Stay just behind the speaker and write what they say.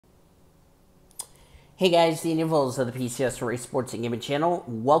Hey guys, the individuals of the PCSRA Sports and Gaming channel.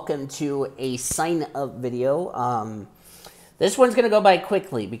 Welcome to a sign-up video. This one's going to go by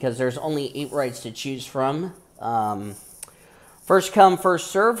quickly because there's only 8 rides to choose from. First come, first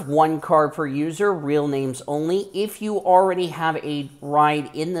serve, 1 card per user, real names only. If you already have a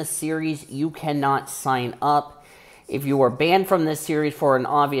ride in the series, you cannot sign up. If you are banned from this series for an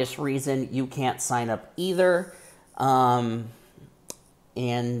obvious reason, you can't sign up either.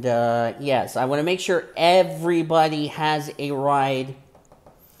 Yes, I want to make sure everybody has a ride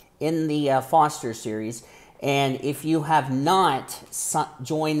in the Foster Series. And if you have not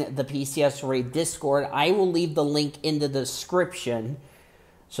joined the PCSRA Discord, I will leave the link in the description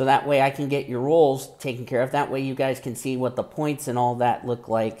so that way I can get your roles taken care of. That way you guys can see what the points and all that look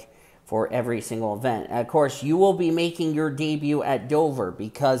like for every single event. Of course, you will be making your debut at Dover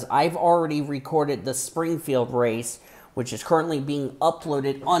because I've already recorded the Springfield race, which is currently being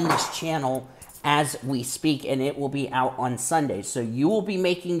uploaded on this channel as we speak, and it will be out on Sunday. So you will be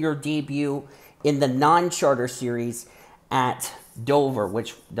making your debut in the non-charter series at Dover,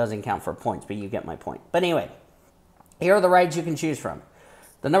 which doesn't count for points, but you get my point. But anyway, here are the rides you can choose from.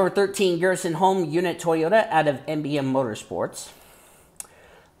 The number 13 Garrison Home Unit Toyota out of MBM Motorsports.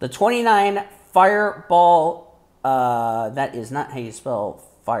 The 29 Fireball, that is not how you spell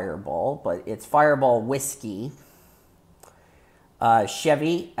Fireball, but it's Fireball Whiskey.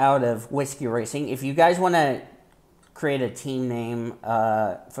 Chevy out of Whiskey Racing. If you guys want to create a team name,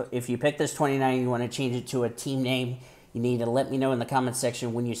 if you pick this 29 and you want to change it to a team name, you need to let me know in the comments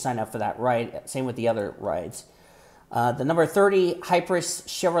section when you sign up for that ride. Same with the other rides. The number 30 Hypris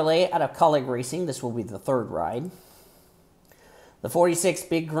Chevrolet out of Colleague Racing. This will be the 3rd ride. The 46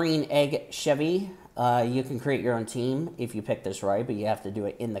 Big Green Egg Chevy. You can create your own team if you pick this ride, but you have to do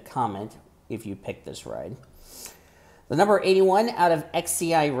it in the comment if you pick this ride. The number 81 out of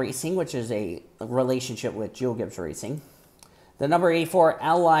XCI Racing, which is a relationship with Joe Gibbs Racing. The number 84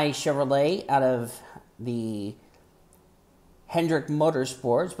 Ally Chevrolet out of the Hendrick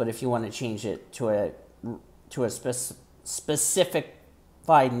Motorsports, but if you want to change it to a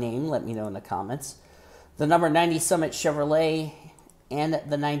specified name, let me know in the comments. The number 90 Summit Chevrolet and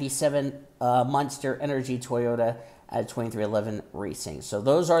the 97 Monster Energy Toyota at 2311 Racing. So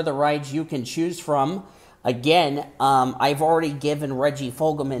those are the rides you can choose from. Again, I've already given Reggie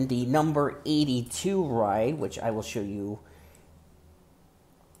Fogleman the number 82 ride, which I will show you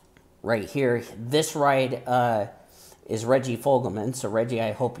right here. This ride is Reggie Fogleman. So, Reggie,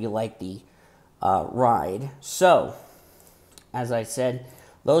 I hope you like the ride. So, as I said,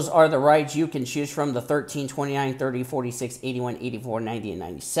 those are the rides you can choose from. The 13, 29, 30, 46, 81, 84, 90, and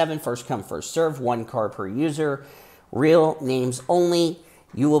 97. First come, first serve. 1 card per user. Real names only.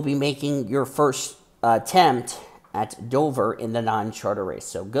 You will be making your first attempt at Dover in the non-charter race.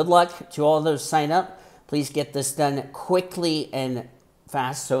 So good luck to all those sign up. Please get this done quickly and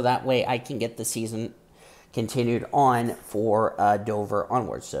fast so that way I can get the season continued on for Dover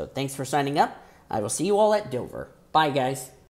onwards. So thanks for signing up. I will see you all at Dover. Bye, guys.